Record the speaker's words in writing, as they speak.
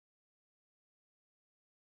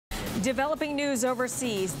Developing news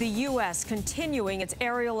overseas, the U.S. continuing its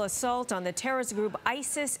aerial assault on the terrorist group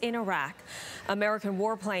ISIS in Iraq. American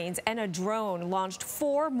warplanes and a drone launched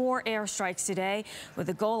 4 more airstrikes today with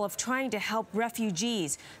the goal of trying to help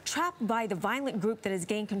refugees trapped by the violent group that has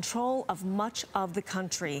gained control of much of the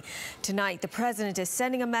country. Tonight, the president is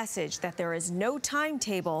sending a message that there is no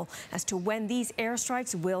timetable as to when these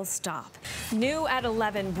airstrikes will stop. New at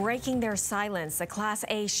 11, breaking their silence, the Class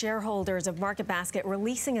A shareholders of Market Basket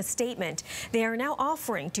releasing a statement. They are now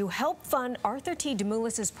offering to help fund Arthur T.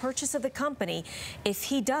 DeMoulis's purchase of the company if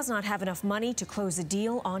he does not have enough money to close the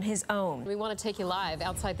deal on his own. We want to take you live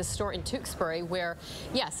outside the store in Tewksbury where,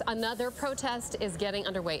 yes, another protest is getting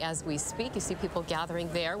underway as we speak. You see people gathering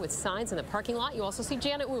there with signs in the parking lot. You also see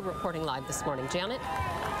Janet Wu reporting live this morning. Janet?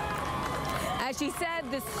 As she said,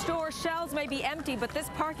 the store shelves may be empty, but this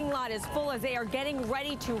parking lot is full as they are getting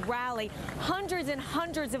ready to rally. Hundreds and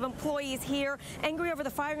hundreds of employees here, angry over the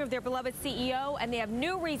firing of their beloved CEO, and they have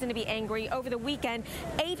new reason to be angry. Over the weekend,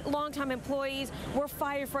 8 longtime employees were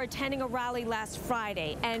fired for attending a rally last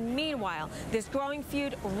Friday. And meanwhile, this growing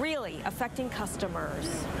feud really affecting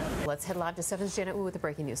customers. Let's head live to 7's Janet Wu with the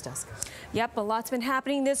breaking news desk. Yep, a lot's been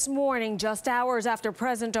happening this morning, just hours after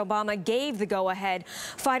President Obama gave the go-ahead.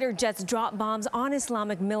 Fighter jets dropped bombs on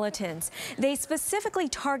Islamic militants. They specifically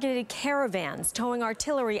targeted caravans towing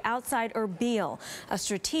artillery outside Erbil, a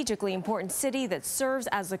strategically important city that serves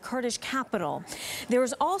as the Kurdish capital. There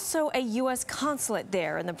is also a U.S. consulate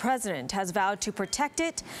there, and the president has vowed to protect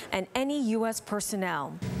it and any U.S.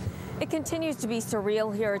 personnel. It continues to be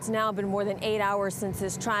surreal here. It's now been more than 8 hours since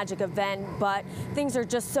this tragic event, but things are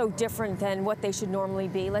just so different than what they should normally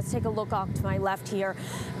be. Let's take a look off to my left here.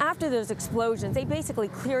 After those explosions, they basically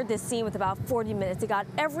cleared this scene with about 40 minutes. They got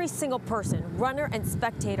every single person, runner and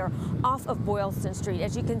spectator, off of Boylston Street.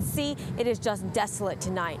 As you can see, it is just desolate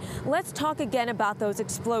tonight. Let's talk again about those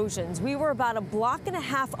explosions. We were about a block and a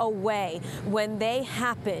half away when they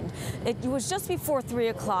happened. It was just before 3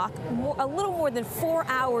 o'clock, a little more than 4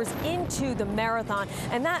 hours into the marathon,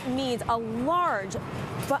 and that means a large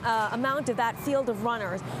amount of that field of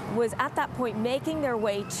runners was at that point making their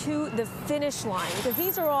way to the finish line, because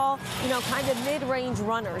these are all, kind of mid-range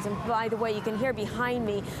runners. And by the way, you can hear behind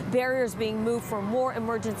me barriers being moved for more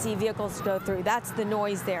emergency vehicles to go through. That's the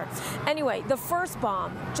noise there. Anyway, the first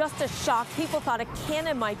bomb, just a shock. People thought a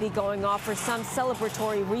cannon might be going off for some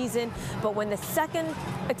celebratory reason, but when the second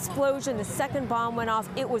explosion, the second bomb went off,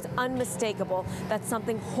 it was unmistakable that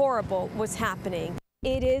something horrible was happening.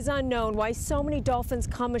 It is unknown why so many dolphins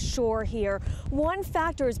come ashore here. One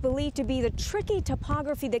factor is believed to be the tricky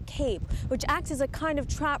topography of the Cape, which acts as a kind of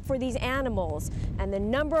trap for these animals. And the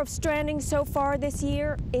number of strandings so far this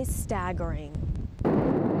year is staggering.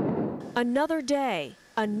 Another day,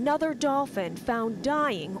 another dolphin found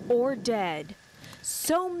dying or dead.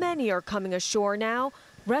 So many are coming ashore now.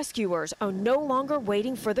 Rescuers are no longer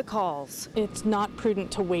waiting for the calls. It's not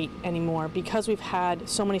prudent to wait anymore because we've had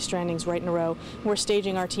so many strandings right in a row. We're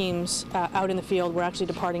staging our teams out in the field. We're actually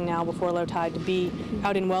departing now before low tide to be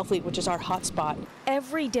out in Wellfleet, which is our hot spot.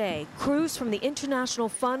 Every day, crews from the International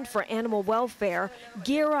Fund for Animal Welfare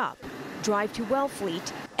gear up, drive to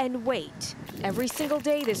Wellfleet, and wait. Every single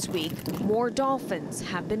day this week, more dolphins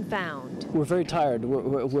have been found. We're very tired.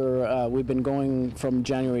 We've been going from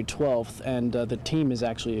January 12th, and the team is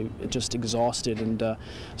actually just exhausted, and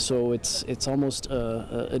so it's almost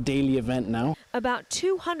a daily event now. About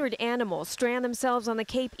 200 animals strand themselves on the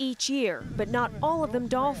Cape each year, but not all of them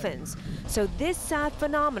dolphins. So this sad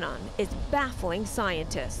phenomenon is baffling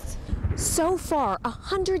scientists. So far,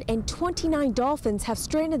 129 dolphins have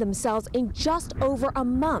stranded themselves in just over a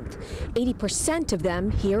month, 80% of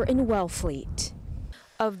them here in Wellfleet.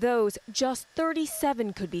 Of those, just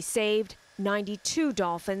 37 could be saved. 92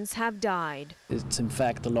 dolphins have died. It's in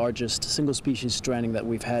fact the largest single species stranding that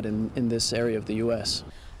we've had in this area of the U.S.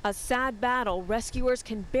 A sad battle rescuers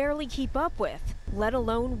can barely keep up with, let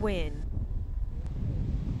alone win.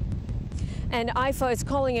 And IFA is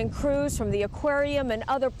calling in crews from the aquarium and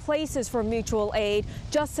other places for mutual aid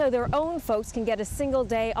just so their own folks can get a single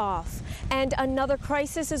day off. And another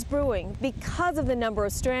crisis is brewing. Because of the number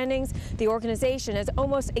of strandings, the organization has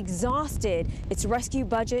almost exhausted its rescue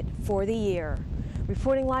budget for the year.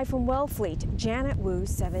 Reporting live from Wellfleet, Janet Wu,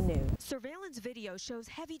 7 News. Surveillance video shows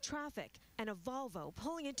heavy traffic and a Volvo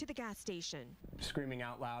pulling into the gas station. Screaming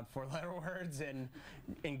out loud 4-letter words and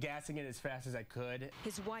gassing it as fast as I could.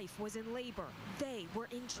 His wife was in labor. They were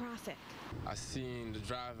in traffic. I seen the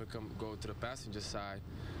driver go to the passenger side.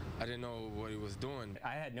 I didn't know what he was doing.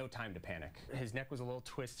 I had no time to panic. His neck was a little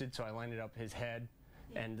twisted, so I lined up his head,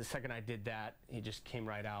 and the second I did that, he just came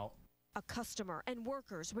right out. A customer and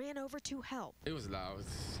workers ran over to help. It was loud.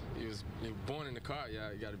 He was born in the car. Yeah,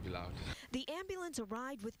 it got to be loud. The ambulance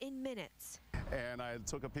arrived within minutes. And I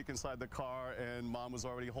took a peek inside the car, and Mom was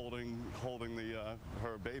already holding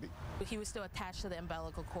her baby. He was still attached to the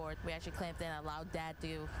umbilical cord. We actually clamped in and allowed Dad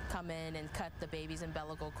to come in and cut the baby's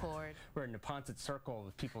umbilical cord. We're in the Ponset Circle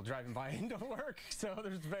with people driving by into work, so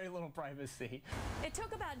there's very little privacy. It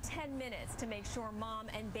took about 10 minutes to make sure Mom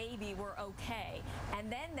and baby were okay. And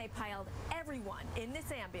then they piled everyone in this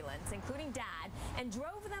ambulance, including Dad, and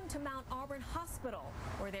drove them to Mount Auburn Hospital,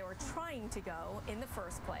 where they were trying to go in the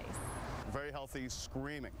first place. Very healthy,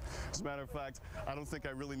 screaming. As a matter of fact, I don't think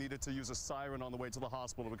I really needed to use a siren on the way to the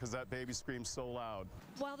hospital because that baby screamed so loud.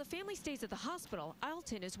 While the family stays at the hospital,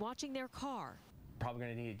 Alton is watching their car. Probably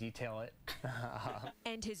going to need to detail it.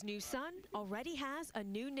 And his new son already has a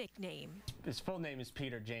new nickname. His full name is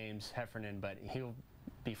Peter James Heffernan, but he'll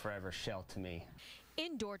be forever Shell to me.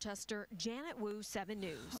 In Dorchester, Janet Wu, 7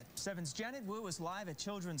 News. 7's Janet Wu is live at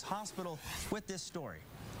Children's Hospital with this story.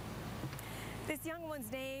 This young woman's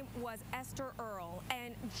name was Esther Earle,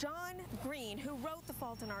 and John Green, who wrote The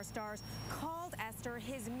Fault in Our Stars, called Esther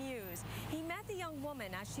his muse. He met the young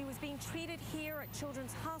woman as she was being treated here at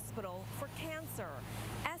Children's Hospital for cancer.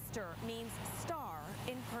 Esther means star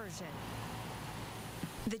in Persian.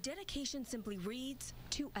 The dedication simply reads,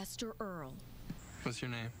 "To Esther Earle." What's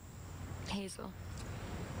your name? Hazel.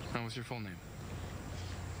 And what's your full name?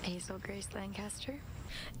 Hazel Grace Lancaster.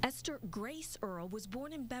 Esther Grace Earle was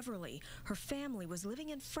born in Beverly. Her family was living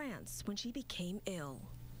in France when she became ill.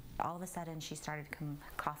 All of a sudden, she started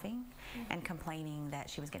coughing and complaining that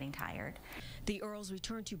she was getting tired. The Earles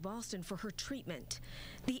returned to Boston for her treatment.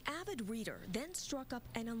 The avid reader then struck up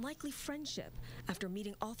an unlikely friendship after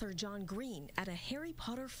meeting author John Green at a Harry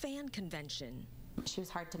Potter fan convention. She was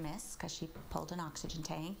hard to miss because she pulled an oxygen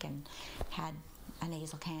tank and had a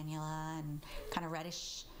nasal cannula and kind of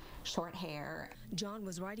reddish short hair. John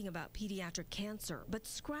was writing about pediatric cancer, but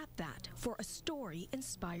scrapped that for a story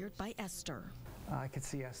inspired by Esther. I could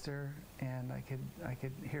see Esther, and I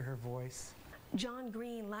could hear her voice. John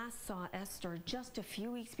Green last saw Esther just a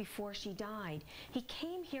few weeks before she died. He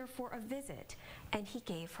came here for a visit, and he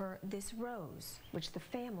gave her this rose, which the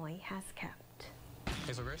family has kept.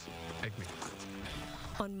 Hazel Grace, take me.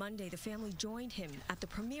 On Monday, the family joined him at the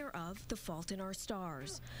premiere of The Fault in Our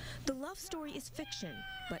Stars. The love story is fiction,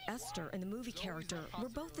 but Esther and the movie character were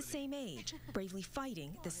both the same age, bravely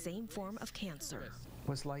fighting the same form of cancer.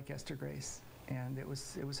 Was like Esther Grace, and it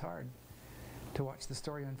was hard to watch the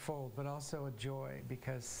story unfold, but also a joy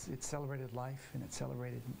because it celebrated life and it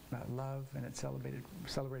celebrated love and it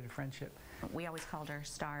celebrated friendship. We always called her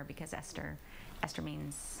Star because Esther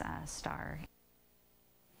means star.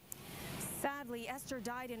 Sadly, Esther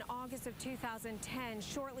died in August of 2010,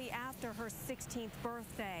 shortly after her 16th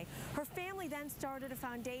birthday. Her family then started a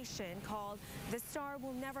foundation called The Star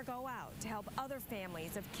Will Never Go Out to help other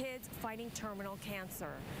families of kids fighting terminal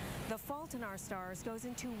cancer. The Fault in Our Stars goes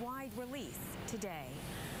into wide release today.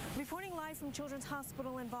 Reporting live from Children's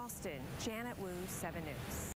Hospital in Boston, Janet Wu, 7 News.